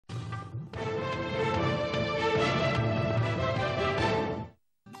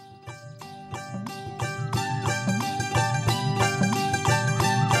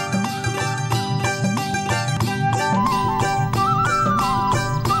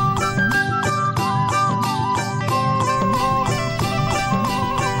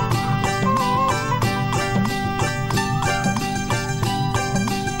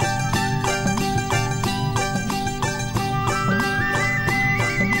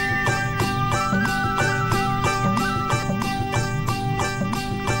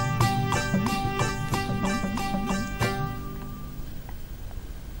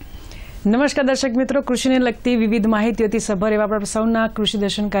નમસ્કાર દર્શક મિત્રો, કૃષિને લગતી વિવિધ માહિતીઓથી સભર એવા આપણા સૌના કૃષિ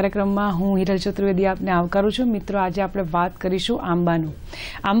દર્શન કાર્યક્રમમાં હું હિરલ ચતુર્વેદી આપને આવકારું છું. મિત્રો, આજે આપણે વાત કરીશું આંબાનું.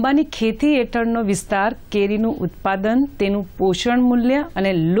 આંબાની ખેતી હેઠળનો વિસ્તાર, કેરીનું ઉત્પાદન, તેનું પોષણ મૂલ્ય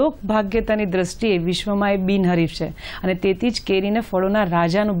અને લોકભાગ્યતાની દ્રષ્ટિએ વિશ્વમાં એ બિનહરીફ છે અને તેથી જ કેરીને ફળોના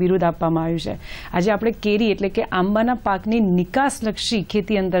રાજાનું બિરુદ આપવામાં આવ્યું છે. આજે આપણે કેરી એટલે કે આંબાના પાકની નિકાસલક્ષી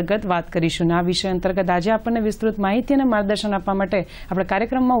ખેતી અંતર્ગત વાત કરીશું. આ વિષય અંતર્ગત આજે આપણને વિસ્તૃત માહિતી અને માર્ગદર્શન આપવા માટે આપણા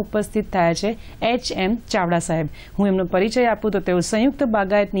કાર્યક્રમમાં ઉપસ્થિત થયા છે એચ.એમ. ચાવડા સાહેબ. હું એમનો પરિચય આપું તો તેઓ સંયુક્ત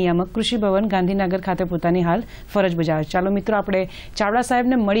બાગાયત નિયામક કૃષિ ભવન ગાંધીનગર ખાતે પોતાની હાલ ફરજ બજાવે. ચાલો મિત્રો, આપણે ચાવડા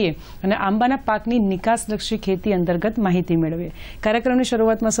સાહેબને મળીએ અને આંબાના પાકની નિકાસલક્ષી ખેતી અંતર્ગત માહિતી મેળવીએ. કાર્યક્રમની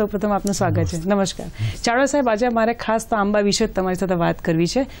શરૂઆતમાં સૌપ્રથમ આપનું સ્વાગત છે. નમસ્કાર ચાવડા સાહેબ. આજે મારે ખાસ તો આંબા વિશે તમારી સાથે વાત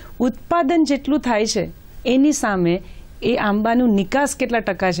કરવી છે. ઉત્પાદન જેટલું થાય છે એની સામે એ આંબાનું નિકાસ કેટલા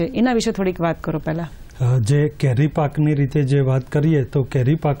ટકા છે એના વિશે થોડીક વાત કરો. પહેલા જે કેરી પાકની રીતે જે વાત કરીએ તો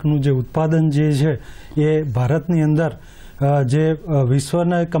કેરી પાકનું જે ઉત્પાદન જે છે એ ભારતની અંદર જે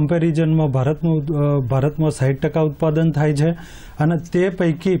વિશ્વના કમ્પેરિઝનમાં ભારતમાં 60% ઉત્પાદન થાય છે અને તે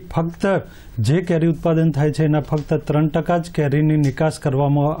પૈકી ફક્ત જે કેરી ઉત્પાદન થાય છે એના ફક્ત 3% જ કેરીની નિકાસ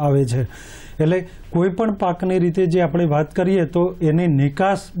કરવામાં આવે છે. એટલે કોઈ પણ પાકની રીતે જે આપણે વાત કરીએ તો એની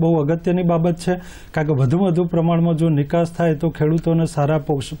નિકાસ બહુ અગત્યની બાબત છે, કારણ કે વધુ પ્રમાણમાં જો નિકાસ થાય તો ખેડૂતોને સારા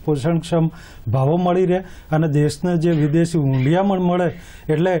પોષણક્ષમ ભાવો મળી રહે અને દેશને જે વિદેશી ઊંડિયામણ મળે.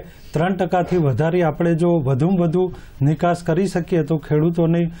 એટલે 3%થી વધારે આપણે જો વધુ નિકાસ કરી શકીએ તો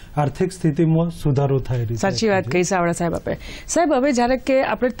ખેડૂતોની આર્થિક સ્થિતિમાં સુધારો થાય છે. સાચી વાત કહી સાવડા સાહેબ આપે. સાહેબ, હવે જ્યારે કે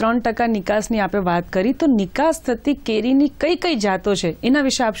આપણે 3% નિકાસની આપણે વાત કરી તો નિકાસ થતી કેરીની કઈ જાતો છે એના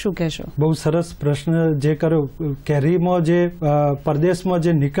વિશે આપ શું કહેશો? બહુ સરસ પ્રશ્ન જે કર્યો. કેરીમાં જે પરદેશમાં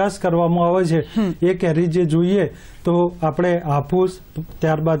જે નિકાસ કરવામાં આવે છે એ કેરી જે જોઈએ તો આપણે હાફૂસ,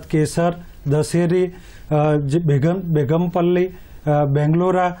 ત્યારબાદ કેસર, દશેરી, બેગમપલ્લી,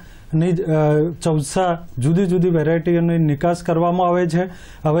 બેંગ્લોરા ની ચૌસા જુદી વેરાયટીઓની નિકાસ કરવામાં આવે છે.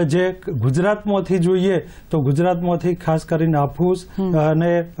 હવે જે ગુજરાતમાંથી જોઈએ તો ગુજરાતમાંથી ખાસ કરીને હાફૂસ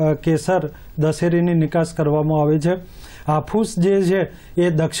અને કેસર, દશેરીની નિકાસ કરવામાં આવે છે. હાફૂસ જે છે એ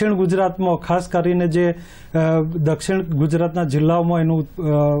દક્ષિણ ગુજરાતમાં ખાસ કરીને જે દક્ષિણ ગુજરાતના જિલ્લાઓમાં એનું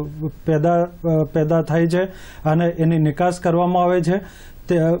પેદા થાય છે અને એની નિકાસ કરવામાં આવે છે.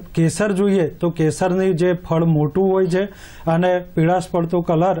 કેસર જોઈએ તો કેસરની જે ફળ મોટું હોય છે અને પીળાશ પડતો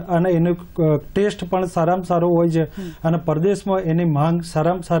કલર અને એનો ટેસ્ટ પણ સારામાં સારો હોય છે અને પરદેશમાં એની માંગ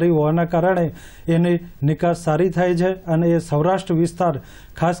સારામાં સારી હોવાના કારણે એની નિકાસ સારી થાય છે અને એ સૌરાષ્ટ્ર વિસ્તાર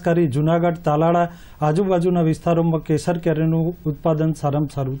ખાસ કરી જુનાગઢ, તાલાળા આજુબાજુના વિસ્તારોમાં કેસર કેરીનું ઉત્પાદન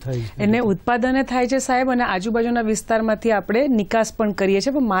સારામાં સારું થાય છે. એને ઉત્પાદન થાય છે સાહેબ અને આજુબાજુના વિસ્તારમાંથી આપણે નિકાસ પણ કરીએ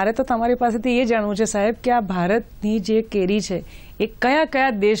છીએ. પણ મારે તો તમારી પાસેથી એ જાણવું છે સાહેબ કે આ ભારતની જે કેરી છે એ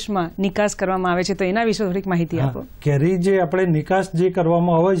કયા દેશમાં નિકાસ કરવામાં આવે છે તો એના વિશે થોડીક માહિતી આપો. કેરી જે આપણે નિકાસ જે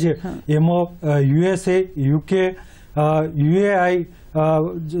કરવામાં આવે છે એમાં USA, UK, UAI,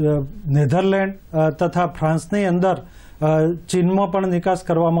 નેધરલેન્ડ તથા ફ્રાન્સની અંદર ચીનમાં પણ નિકાસ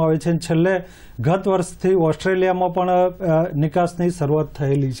કરવામાં આવે છે. છેલ્લે ગત વર્ષથી ઓસ્ટ્રેલિયામાં પણ નિકાસની શરૂઆત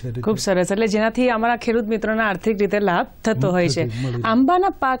થયેલી છે. ખૂબ સરસ. એટલે જેનાથી અમારા ખેડૂત મિત્રોના આર્થિક રીતે લાભ થતો હોય છે.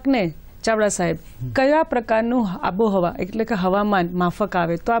 આંબાના પાકને ચાવડા સાહેબ કયા પ્રકારનું આબોહવા એટલે કે હવામાન માફક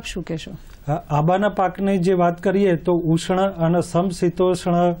આવે તો આપ શું કહેશો? આંબાના પાકની જે વાત કરીએ તો ઉષ્ણ અને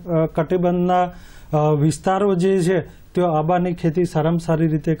સમશીતોષ્ણ કટિબંધના વિસ્તારો જે છે તે આંબાની ખેતી સારામાં સારી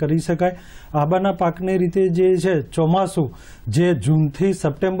રીતે કરી શકાય. આંબાના પાકની રીતે જે છે ચોમાસું જે જૂનથી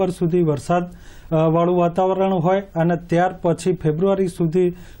સપ્ટેમ્બર સુધી વરસાદ વાળું વાતાવરણ હોય અને ત્યાર પછી ફેબ્રુઆરી સુધી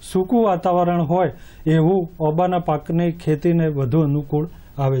સૂકું વાતાવરણ હોય એવું આંબાના પાકની ખેતીને વધુ અનુકૂળ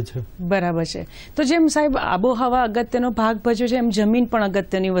આવે છે. બરાબર છે. તો જેમ સાહેબ આબોહવા અગત્યનો ભાગ ભજવે છે એમ જમીન પણ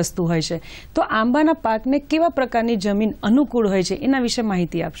અગત્યની વસ્તુ હોય છે. તો આંબાના પાકને કેવા પ્રકારની જમીન અનુકૂળ હોય છે એના વિશે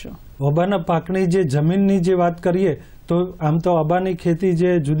માહિતી આપશો? આંબાના પાકની જે જમીનની જે વાત કરીએ તો આમ તો આંબાની ખેતી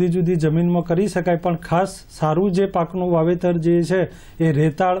જે જુદી જમીનમાં કરી શકાય, પણ ખાસ સારું જે પાકનું વાવેતર જે છે એ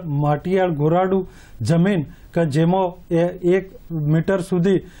રેતાળ, માટીયાળ, ગોરાડું જમીન કે જેમાં 1 મીટર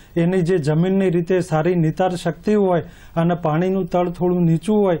સુધી એની જે જમીનની રીતે સારી નિતાર શક્તિ હોય અને પાણીનું તળ થોડું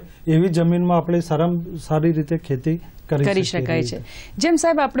નીચું હોય એવી જમીનમાં આપણે સારી રીતે ખેતી કરી શકાય છે. જેમ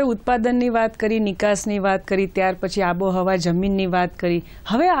સાહેબ આપણે ઉત્પાદનની વાત કરી, નિકાસની વાત કરી, ત્યાર પછી આબોહવા, જમીનની વાત કરી,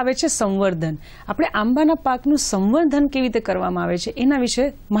 હવે આવે છે સંવર્ધન. આપણે આંબાના પાકનું સંવર્ધન કેવી રીતે કરવામાં આવે છે એના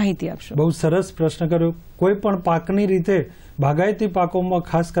વિશે માહિતી આપશો? બહુ સરસ પ્રશ્ન કર્યો. કોઈ પણ પાકની રીતે બાગાયતી પાકોમાં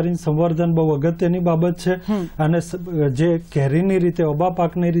ખાસ કરીને સંવર્ધન બહુ અગત્યની બાબત છે અને જે કેરીની રીતે ઓબા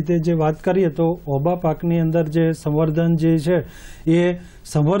પાકની રીતે જે વાત કરીએ તો ઓબા પાકની અંદર જે સંવર્ધન જે છે એ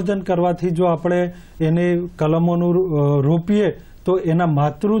સંવર્ધન કરવાથી જો આપણે એને કલમોનું રોપીએ તો એના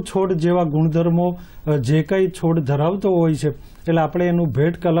માતૃ છોડ જેવા ગુણધર્મો જે કંઈ છોડ ધરાવતો હોય છે એટલે આપણે એનું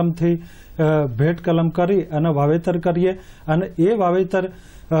ભેટ કલમ કરી અને વાવેતર કરીએ અને એ વાવેતર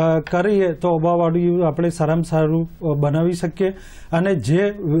કરીએ તો ઓબાવાડિયું આપણે સારામાં સારું બનાવી શકીએ. અને જે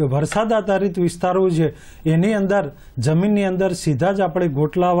વરસાદ આધારિત વિસ્તારો છે એની અંદર જમીનની અંદર સીધા જ આપણે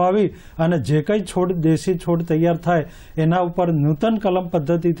ગોટલા વાવી અને જે કંઈ છોડ દેશી છોડ તૈયાર થાય એના ઉપર નૂતન કલમ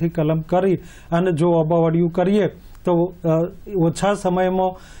પદ્ધતિથી કલમ કરી અને જો ઓબાવાડિયું કરીએ તો ઓછા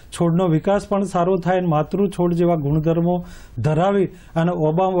સમયમાં છોડનો વિકાસ પણ સારો થાય. માતૃ છોડ જેવા ગુણધર્મો ધરાવી અને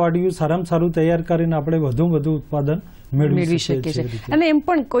ઓબાવાડિયું સારામાં સારું તૈયાર કરીને આપણે વધુ ઉત્પાદન મેળવી શકીએ છીએ. અને એમ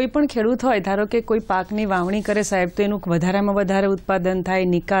પણ કોઈ પણ ખેડૂત હોય, ધારો કે કોઈ પાકની વાવણી કરે સાહેબ, તો એનું વધારેમાં વધારે ઉત્પાદન થાય,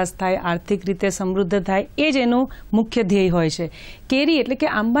 નિકાસ થાય, આર્થિક રીતે સમૃદ્ધ થાય, એ જ એનું મુખ્ય ધ્યેય હોય છે. કેરી એટલે કે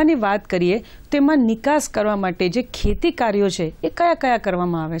આંબાની વાત કરીએ તો એમાં નિકાસ કરવા માટે જે ખેતી કાર્યો છે એ કયા કયા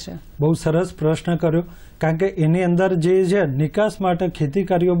કરવામાં આવે છે? બહુ સરસ પ્રશ્ન કર્યો, કારણ કે એની અંદર જે છે નિકાસ માટે ખેતી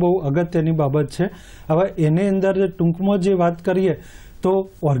કાર્યો બહુ અગત્યની બાબત છે. હવે એની અંદર ટૂંકમાં જે વાત કરીએ તો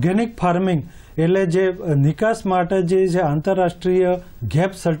ઓર્ગેનિક ફાર્મિંગ એટલે જે નિકાસ માટે જે છે આંતરરાષ્ટ્રીય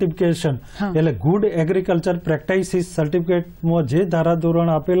ગેપ સર્ટિફિકેશન એટલે ગુડ એગ્રીકલ્ચર પ્રેક્ટિસિસ સર્ટિફિકેટમાં જે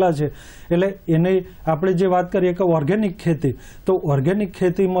ધારાધોરણ આપેલા છે એટલે એની આપણે જે વાત કરીએ કે ઓર્ગેનિક ખેતી, તો ઓર્ગેનિક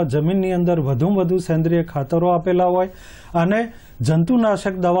ખેતીમાં જમીનની અંદર વધુ સેન્દ્રિય ખાતરો આપેલા હોય અને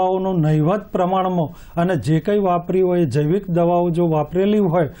જંતુનાશક દવાઓનો નહિવત પ્રમાણમાં અને જે કંઈ વાપરી હોય જૈવિક દવાઓ જો વાપરેલી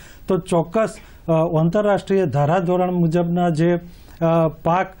હોય તો ચોક્કસ આંતરરાષ્ટ્રીય ધારાધોરણ મુજબના જે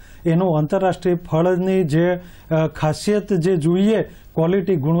પાક એનું આંતરરાષ્ટ્રીય ફળની જે ખાસિયત જે જોઈએ,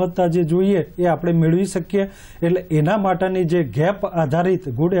 ક્વોલિટી ગુણવત્તા જે જોઈએ એ આપણે મેળવી શકીએ. એટલે એના માટેની જે ગેપ આધારિત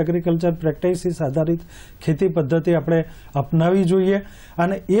ગુડ એગ્રીકલ્ચર પ્રેક્ટિસિસ આધારિત ખેતી પદ્ધતિ આપણે અપનાવી જોઈએ.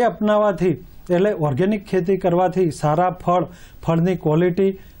 અને એ અપનાવવાથી એટલે ઓર્ગેનિક ખેતી કરવાથી સારા ફળની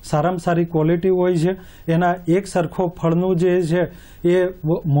ક્વોલિટી સારામાં સારી ક્વોલિટી હોય છે. એના એક સરખો ફળનું જે છે એ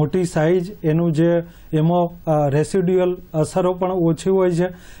મોટી સાઇઝ, એનું જે એમાં રેસિડ્યુઅલ અસરો પણ ઓછી હોય છે.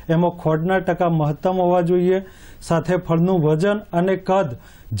 એમાં ખોડના ટકા મહત્તમ હોવા જોઈએ. સાથે ફળનું વજન અને કદ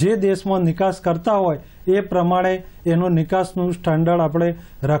જે દેશમાં નિકાસ કરતા હોય એ પ્રમાણે એનું નિકાસનું સ્ટાન્ડર્ડ આપણે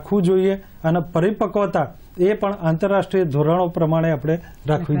રાખવું જોઈએ અને પરિપક્વતા એ પણ આંતરરાષ્ટ્રીય ધોરણો પ્રમાણે આપણે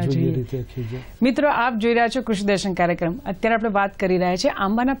રાખવી જોઈએ. મિત્રો, આપ જોઈ રહ્યા છો કૃષિ દર્શન કાર્યક્રમ. અત્યારે આપણે વાત કરી રહ્યા છીએ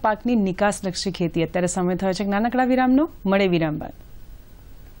આંબાના પાકની નિકાસલક્ષી ખેતી. અત્યારે સમય થયો છે નાનકડા વિરામનો. મળે વિરામ બાદ.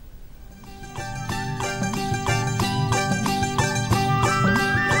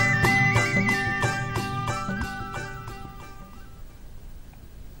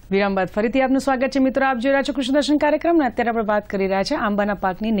 વિરામ બાદ ફરીથી આપનું સ્વાગત છે. મિત્રો, આપ જોઈ રહ્યા છો કૃષિ દર્શન કાર્યક્રમ. અત્યારે આપણે વાત કરી રહ્યા છે આંબાના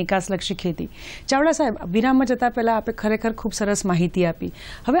પાકની નિકાસલક્ષી ખેતી. ચાવડા સાહેબ, વિરામમાં જતા પહેલા આપણે ખરેખર ખૂબ સરસ માહિતી આપી.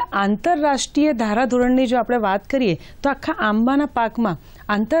 હવે આંતરરાષ્ટ્રીય ધારાધોરણની જો આપણે વાત કરીએ તો આખા આંબાના પાકમાં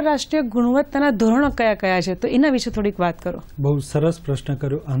આંતરરાષ્ટ્રીય ગુણવત્તાના ધોરણો કયા કયા છે, તો એના વિશે થોડીક વાત કરો. બહુ સરસ પ્રશ્ન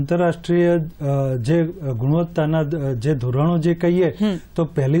કર્યો. આંતરરાષ્ટ્રીય જે ગુણવત્તાના જે ધોરણો જે કહીએ તો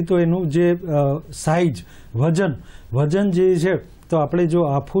પહેલી તો એનું જે સાઇઝ, વજન જે છે તો આપણે જો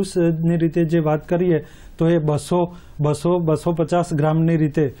આફૂસની રીતે જે વાત કરીએ તો એ 250 ગ્રામની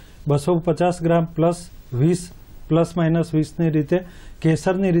રીતે 250 ગ્રામ પ્લસ 20 ની રીતે,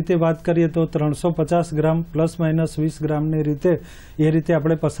 કેસરની રીતે વાત કરીએ તો 350 ગ્રામ પ્લસ માઇનસ 20 ગ્રામની રીતે એ રીતે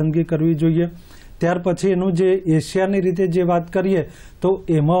આપણે પસંદગી કરવી જોઈએ. ત્યાર પછી એનું જે એશિયાની રીતે જે વાત કરીએ તો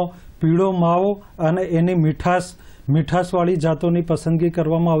એમાં પીળો માવો અને એની મીઠાશવાળી જાતોની પસંદગી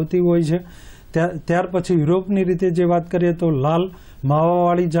કરવામાં આવતી હોય છે. ત્યાર પછી યુરોપની રીતે જે વાત કરીએ તો લાલ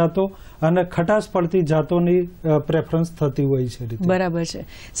માવાવાળી જાતો અને ખટાશ પડતી જાતોની પ્રેફરન્સ થતી હોય છે. બરાબર છે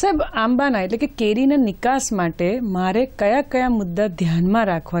સાહેબ. આંબાના એટલે કે કેરીના નિકાસ માટે મારે કયા કયા મુદ્દા ધ્યાનમાં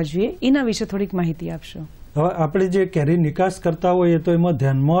રાખવા જોઈએ એના વિશે થોડીક માહિતી આપશો. હવે આપણે જે કેરી નિકાસ કરતા હોઈએ તો એમાં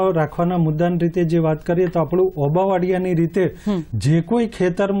ધ્યાનમાં રાખવાના મુદ્દાની રીતે જે વાત કરીએ તો આપણું ઓબાવાડિયાની રીતે જે કોઈ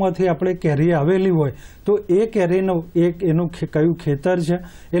ખેતરમાંથી આપણે કેરી આવેલી હોય તો એ કેરીનું એનું કયું ખેતર છે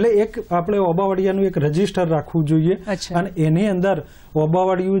એટલે એક આપણે ઓબાવાડિયાનું એક રજીસ્ટર રાખવું જોઈએ. અને એની અંદર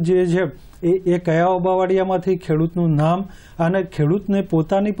ઓબાવાડિયું જે છે એ કયા ઓબાવાડિયામાંથી ખેડૂતનું નામ અને ખેડૂતને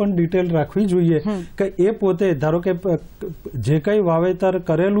પોતાની પણ ડિટેલ રાખવી જોઈએ કે એ પોતે ધારો કે જે કંઈ વાવેતર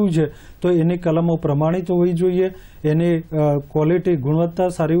કરેલું છે તો એની કલમો પ્રમાણિત હોવી જોઈએ, એની ક્વોલિટી ગુણવત્તા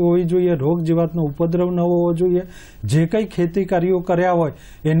સારી હોવી જોઈએ, રોગ જીવાતનો ઉપદ્રવ ન હોવો જોઈએ, જે કંઈ ખેતી કાર્યો કર્યા હોય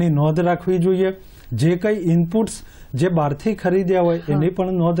એની નોંધ રાખવી જોઈએ, જે કંઈ ઇનપુટ્સ જે બહારથી ખરીદ્યા હોય એની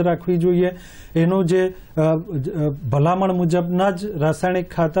પણ નોંધ રાખવી જોઈએ, એનું જે ભલામણ મુજબના જ રાસાયણિક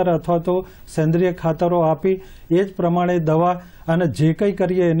ખાતર અથવા તો સેન્દ્રિય ખાતરો આપી એ જ પ્રમાણે દવા અને જે કંઈ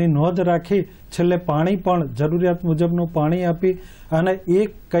કરીએ એની નોંધ રાખી છેલ્લે પાણી પણ જરૂરિયાત મુજબનું પાણી આપી અને એ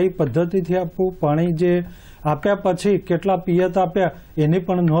કઈ પદ્ધતિથી આપવું, પાણી જે આપ્યા પછી કેટલા પિયત આપ્યા એની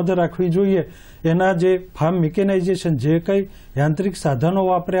પણ નોંધ રાખવી જોઈએ. એના જે ફાર્મ મિકેનાઇઝેશન જે કંઈ યાંત્રિક સાધનો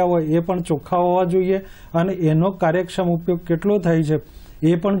વાપર્યા હોય એ પણ ચોખ્ખા હોવા જોઈએ અને એનો કાર્યક્ષમ ઉપયોગ કેટલો થાય છે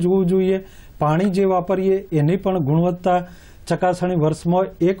એ પણ જોવું જોઈએ. પાણી જે વાપરીએ એની પણ ગુણવત્તા ચકાસણી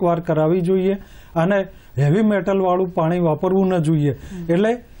વર્ષમાં એકવાર કરાવવી જોઈએ અને હેવી મેટલવાળું પાણી વાપરવું ન જોઈએ.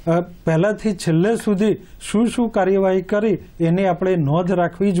 એટલે પહેલાથી છેલ્લે સુધી શું શું કાર્યવાહી કરી એની આપણે નોંધ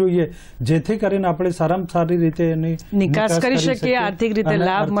રાખવી જોઈએ જેથી કરીને આપણે સારામાં સારી રીતે એની નિકાસ કરી શકીએ, આર્થિક રીતે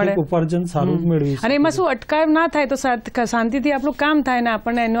લાભ મળે, ઉપાર્જન સારું મેળવી શકીએ. અને એમાં શું અટકાવ ના થાય તો શાંતિથી આપણું કામ થાય ને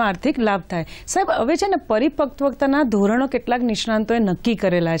આપણને એનો આર્થિક લાભ થાય. સાહેબ, હવે છે ને પરિપક્વતાના ધોરણો કેટલાક નિષ્ણાંતોએ નક્કી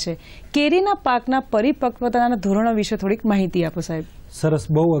કરેલા છે. કેરીના પાકના પરિપક્વતાના ધોરણો વિશે થોડીક માહિતી આપો સાહેબ. સરસ,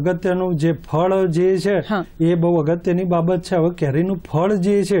 બહુ અગત્યનું જે ફળ જે છે એ બહુ અગત્યની બાબત છે. હવે કેરીનું ફળ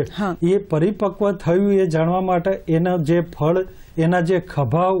જે છે એ પરિપક્વ થયું એ જાણવા માટે એના જે ફળ, એના જે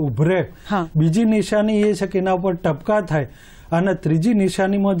ખભા ઉભરે, બીજી નિશાની એ છે કે એના ઉપર ટપકા થાય અને ત્રીજી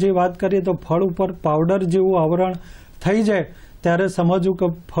નિશાનીમાં જે વાત કરીએ તો ફળ ઉપર પાવડર જેવું આવરણ થઈ જાય ત્યારે સમજવું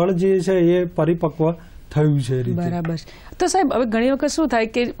કે ફળ જે છે એ પરિપક્વ થયું છે. બરાબર. તો સાહેબ, હવે ઘણી વખત શું થાય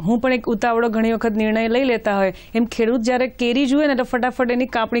કે હું પણ એક ઉતાવળો ઘણી વખત નિર્ણય લઈ લેતા હોય એમ ખેડૂત જ્યારે કેરી જુએ ને તો ફટાફટ એની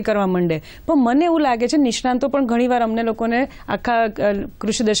કાપણી કરવા માંડે. પણ મને એવું લાગે છે, નિષ્ણાંતો પણ ઘણીવાર અમને લોકોને આખા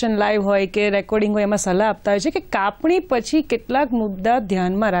કૃષિ દર્શન લાઈવ હોય કે રેકોર્ડિંગ હોય એમાં સલાહ આપતા હોય છે કે કાપણી પછી કેટલાક મુદ્દા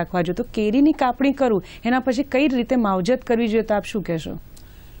ધ્યાનમાં રાખવા જોઈએ. તો કેરીની કાપણી કરું એના પછી કઈ રીતે માવજત કરવી જોઈએ તો આપ શું કહેશો?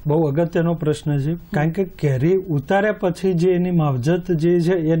 બહુ અગત્યનો પ્રશ્ન છે, કારણ કે કેરી ઉતાર્યા પછી જે એની માવજત જે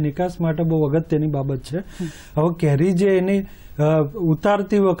છે એ નિકાસ માટે બહુ અગત્યની બાબત છે. હવે કેરી જે એની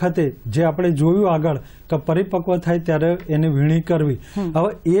ઉતારતી વખતે જે આપણે જોયું આગળ કે પરિપક્વ થાય ત્યારે એની વીણી કરવી. હવે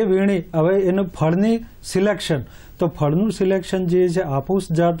એ વીણી, હવે એનું ફળની સિલેક્શન, તો ફળનું સિલેક્શન જે છે આફૂસ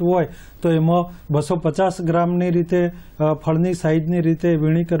જાત હોય તો એમાં 250 ગ્રામની રીતે ફળની સાઈઝની રીતે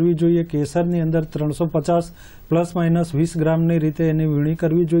વીણી કરવી જોઈએ. કેસરની અંદર 350 પ્લસ માઇનસ 20 ગ્રામની રીતે એની વીણી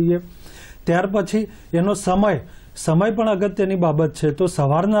કરવી જોઈએ. ત્યાર પછી એનો સમય પણ અગત્યની બાબત છે. તો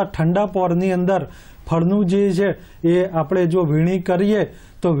સવારના ઠંડા પોરની અંદર ફળનું જે છે એ આપણે જો વીણી કરીએ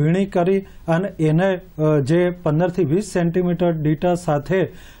તો વીણી કરી અને એને જે 15 થી 20 સેન્ટીમીટર ડીટા સાથે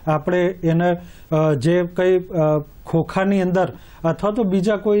આપણે એને જે કંઈ ખોખાની અંદર અથવા તો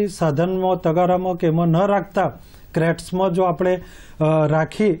બીજા કોઈ સાધનમાં, તગારામાં કે એમાં ન રાખતા ક્રેટ્સમાં જો આપણે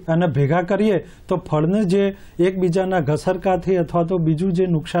રાખી અને ભેગા કરીએ તો ફળને જે એકબીજાના ઘસરકાથી અથવા તો બીજું જે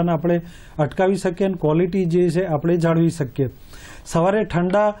નુકસાન આપણે અટકાવી શકીએ અને ક્વોલિટી જે છે આપણે જાળવી શકીએ. સવારે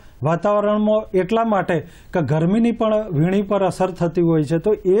ઠંડા વાતાવરણમાં એટલા માટે કે ગરમીની પણ વીણી પર અસર થતી હોય છે,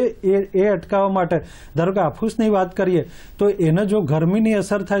 તો એ અટકાવવા માટે ધારો કે આફૂસની વાત કરીએ તો એને જો ગરમીની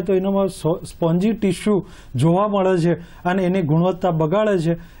અસર થાય તો એનામાં સ્પોન્જી ટીશ્યુ જોવા મળે છે અને એની ગુણવત્તા બગાડે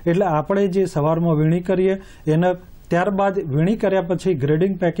છે. એટલે આપણે જે સવારમાં વીણી કરીએ એને ત્યારબાદ વીણી કર્યા પછી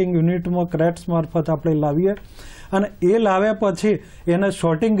ગ્રેડિંગ પેકિંગ યુનિટમાં ક્રેટ્સ મારફત આપણે લાવીએ અને એ લાવ્યા પછી એને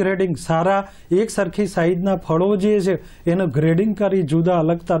શોર્ટિંગ ગ્રેડિંગ, સારા એક સરખી સાઈઝના ફળો જે છે એને ગ્રેડિંગ કરી જુદા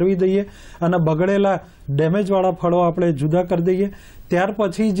અલગ તારવી દઈએ અને બગડેલા ડેમેજવાળા ફળો આપણે જુદા કરી દઈએ. ત્યાર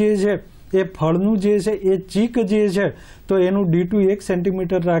પછી જે છે એ ફળનું જે છે એ ચીક જે છે તો એનું D2 1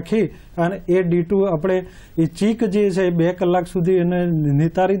 સેન્ટીમીટર રાખી અને એ D2 આપણે એ ચીક જે છે એ 2 કલાક સુધી એને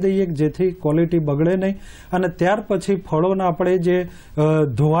નિતારી દઈએ જેથી ક્વોલિટી બગડે નહીં. અને ત્યાર પછી ફળોના આપણે જે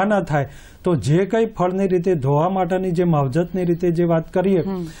ધોવાના થાય તો જે કંઈ ફળની રીતે ધોવા માટેની જે માવજતની રીતે જે વાત કરીએ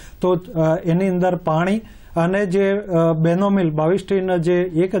તો એની અંદર પાણી અને જે બેનોમિલ 22 જે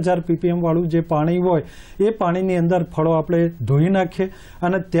 1000 ppm વાળું જે પાણી હોય એ પાણીની અંદર ફળો આપણે ધોઈ નાખીએ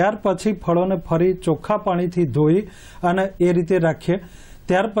અને ત્યાર પછી ફળોને ફરી ચોખ્ખા પાણીથી ધોઈ અને એ રીતે રાખીએ.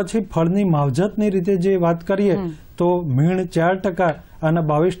 ત્યાર પછી ફળની માવજતની રીતે જે વાત કરીએ તો મીણ 4% અને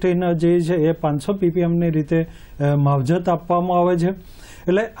 22 જે છે એ 500 ppm ની રીતે માવજત આપવામાં આવે છે.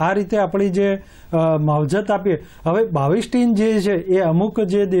 એટલે આ રીતે આપણી જે માવજત આપીએ. હવે 22 જે છે એ અમુક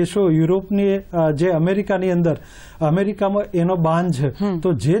જે દેશો, યુરોપની જે અમેરિકાની અંદર, અમેરિકામાં એનો બાન છે,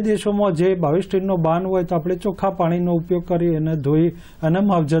 તો જે દેશોમાં જે 22 નો બાન હોય તો આપણે ચોખ્ખા પાણીનો ઉપયોગ કરી એને ધોઈ અને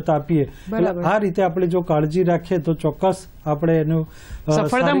માવજત આપીએ. આ રીતે આપણે જો કાળજી રાખીએ તો ચોક્કસ આપણે એનું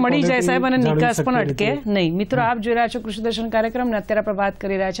સફળતા મળી જાય સાહેબ અને નિકાસ પણ અટકે નહીં. મિત્રો, આપ જોઈ રહ્યા છો કૃષિ દર્શન કાર્યક્રમ ને અત્યારે આપણે વાત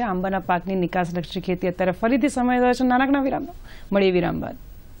કરી રહ્યા છે આંબાના પાકની નિકાસલક્ષી ખેતી. અત્યારે ફરીથી સમય થયો છે નાનકડા વિરામનો. મળીએ વિરામ બાદ.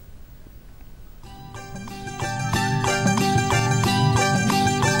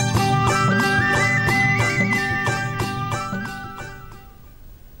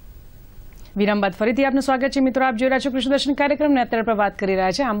 વિરામ બાદ ફરીથી આપનું સ્વાગત છે મિત્રો. આપ જોઈ રહ્યા છો કૃષિ દર્શન કાર્યક્રમ ને અત્યારે આપણે વાત કરી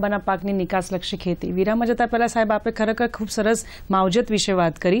રહ્યા છે આંબાના પાકની નિકાસલક્ષી ખેતી. વિરામમાં જતા પહેલા સાહેબ આપણે ખરેખર ખૂબ સરસ માવજત વિશે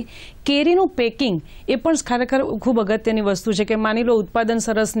વાત કરી. કેરીનું પેકિંગ એ પણ ખરેખર ખૂબ અગત્યની વસ્તુ છે કે માની લો ઉત્પાદન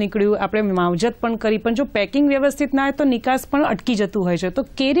સરસ નીકળ્યું, આપણે માવજત પણ કરી, પણ જો પેકિંગ વ્યવસ્થિત ના હોય તો નિકાસ પણ અટકી જતું હોય છે. તો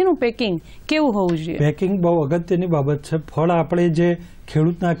કેરીનું પેકિંગ કેવું હોવું જોઈએ? પેકિંગ બહુ અગત્યની બાબત છે. ફળ આપણે જે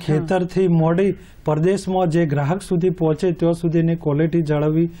ખેડૂતના ખેતરથી મોડી પરદેશમાં જે ગ્રાહક સુધી પહોંચે ત્યાં સુધીની ક્વોલિટી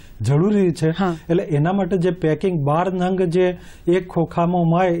જાળવવી જરૂરી છે. એટલે એના માટે જે પેકિંગ 12 નંગ જે એક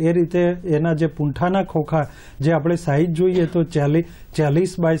ખોખામાં માય એ રીતે એના જે પૂંઠાના ખોખા જે આપણે સાઈઝ જોઈએ તો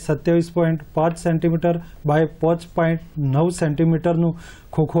 40 બાય 27.5 સેન્ટીમીટર બાય 5.9 સેન્ટીમીટરનું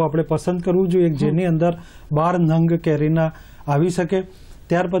ખોખું આપણે પસંદ કરવું જોઈએ, જેની અંદર 12 નંગ કેરીના આવી શકે.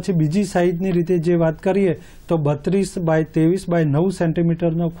 ત્યાર પછી બીજી સાઈઝની રીતે જે વાત કરીએ તો 32 બાય 23 બાય 9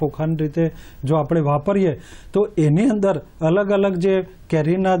 સેન્ટીમીટરનો ખોખાની રીતે જો આપણે વાપરીએ તો એની અંદર અલગ અલગ જે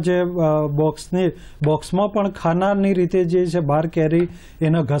કેરીના જે બોક્સમાં પણ ખાનાની રીતે જે છે બહાર કેરી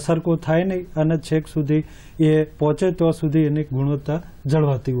એનો ઘસરકો થાય નહીં અને છેક સુધી એ પહોંચે ત્યાં સુધી એની ગુણવત્તા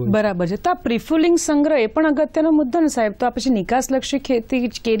જળવાતી હોય. બરાબર છે. તો આ પ્રીફુલિંગ સંગ્રહ એ પણ અગત્યનો મુદ્દો ને સાહેબ. તો આ પછી નિકાસલક્ષી ખેતી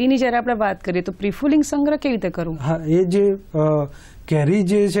કેરીની જ્યારે આપણે વાત કરીએ તો પ્રીફુલિંગ સંગ્રહ કેવી રીતે કરવું? હા, એ જે કેરી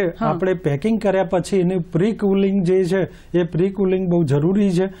જે છે આપણે પેકિંગ કર્યા પછી એની પ્રી કુલિંગ જે છે એ પ્રી કુલિંગ બહુ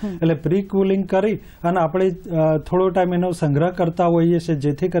જરૂરી છે. એટલે પ્રી કુલિંગ કરી અને આપણે થોડો ટાઈમ એનો સંગ્રહ કરતા હોઈએ છીએ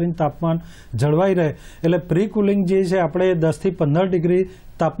જેથી કરીને તાપમાન જળવાઈ રહે. એટલે પ્રી કુલિંગ જે છે આપણે 10 થી 15 ડિગ્રી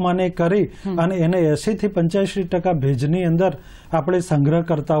તાપમાને કરી અને એને 80 થી 85% ભેજની અંદર આપણે સંગ્રહ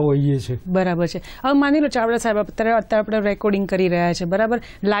કરતા હોઈએ છીએ. બરાબર છે. હવે માની લો ચાવડા સાહેબ અત્યારે આપણે રેકોર્ડિંગ કરી રહ્યા છે, બરાબર,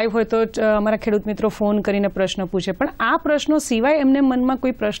 લાઈવ હોય તો અમારા ખેડૂત મિત્રો ફોન કરીને પ્રશ્ન પૂછે, પણ આ પ્રશ્નો સિવાય એમને મનમાં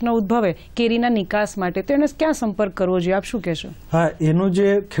કોઈ પ્રશ્ન ઉદ્ભવે કેરીના નિકાસ માટે તો એને ક્યાં સંપર્ક કરવો જોઈએ? આપ શું કહેશો? હા, એનું જે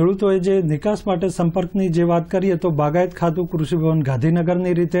ખેડૂતોએ જે નિકાસ માટે સંપર્કની જે વાત કરીએ તો બાગાયત ખાતું કૃષિ ભવન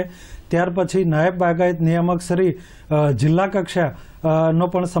ગાંધીનગરની રીતે, ત્યાર પછી નાયબ બાગાયત નિયામક શ્રી જિલ્લા કક્ષા નો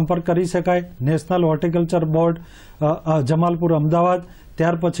પણ સંપર્ક કરી શકાય, national horticulture board Jamalpur Ahmedabad,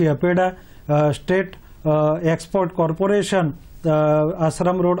 ત્યાર પછી અપેડા, સ્ટેટ એક્સપોર્ટ કોર્પોરેશન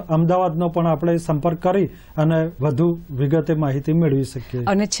આશ્રમ રોડ અમદાવાદનો પણ આપણે સંપર્ક કરી અને વધુ વિગતે માહિતી મેળવી શકીએ.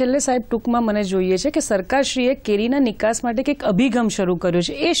 અને છેલ્લે સાહેબ ટૂંકમાં મને જોઈએ છે કે સરકારશ્રીએ કેરીના નિકાસ માટે કંઈક અભિગમ શરૂ કર્યો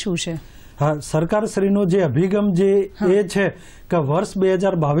છે, એ શું છે? હા, સરકારશ્રીનો જે અભિગમ જે એ છે કે વર્ષ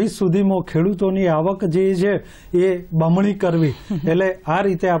 2022 સુધીમાં ખેડૂતોની આવક જે છે એ બમણી કરવી. એટલે આ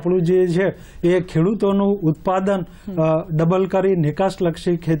રીતે આપણું જે છે એ ખેડૂતોનું ઉત્પાદન ડબલ કરી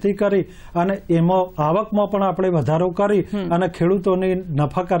નિકાસલક્ષી ખેતી કરી અને એમાં આવકમાં પણ આપણે વધારો કરી અને ખેડૂતોની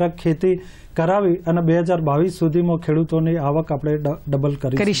નફાકારક ખેતી કરાવી અને 2022 સુધીમાં ખેડૂતોની આવક આપણે ડબલ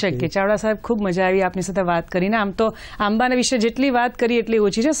કરી શકીએ. ચાવડા સાહેબ, ખૂબ મજા આવી આપની સાથે વાત કરીને. આમ તો આંબાના વિશે જેટલી વાત કરી એટલી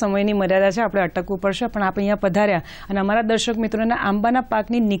ઓછી છે, સમયની મર્યાદા છે, આપણે અટકવું પડશે, પણ આપણે અહીંયા પધાર્યા અને અમારા દર્શક મિત્રોને આંબાના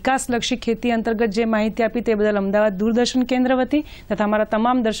પાકની નિકાસલક્ષી ખેતી અંતર્ગત જે માહિતી આપી તે બદલ અમદાવાદ દૂરદર્શન કેન્દ્ર વતી તથા અમારા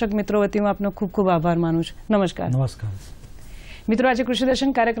તમામ દર્શક મિત્રો વતી હું આપનો ખૂબ ખૂબ આભાર માનું છું. નમસ્કાર. નમસ્કાર મિત્રો, આજે કૃષિ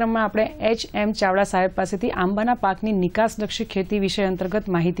દર્શન કાર્યક્રમમાં આપણે H.M. ચાવડા સાહેબ પાસેથી આંબાના પાકની નિકાસલક્ષી ખેતી વિષય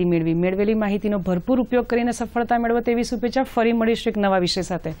અંતર્ગત માહિતી મેળવેલી માહિતીનો ભરપૂર ઉપયોગ કરીને સફળતા મેળવો તેવી શુભેચ્છા. ફરી મળીશું એક નવા વિષય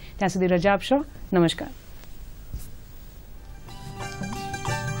સાથે. ત્યાં સુધી રજા આપશો. નમસ્કાર.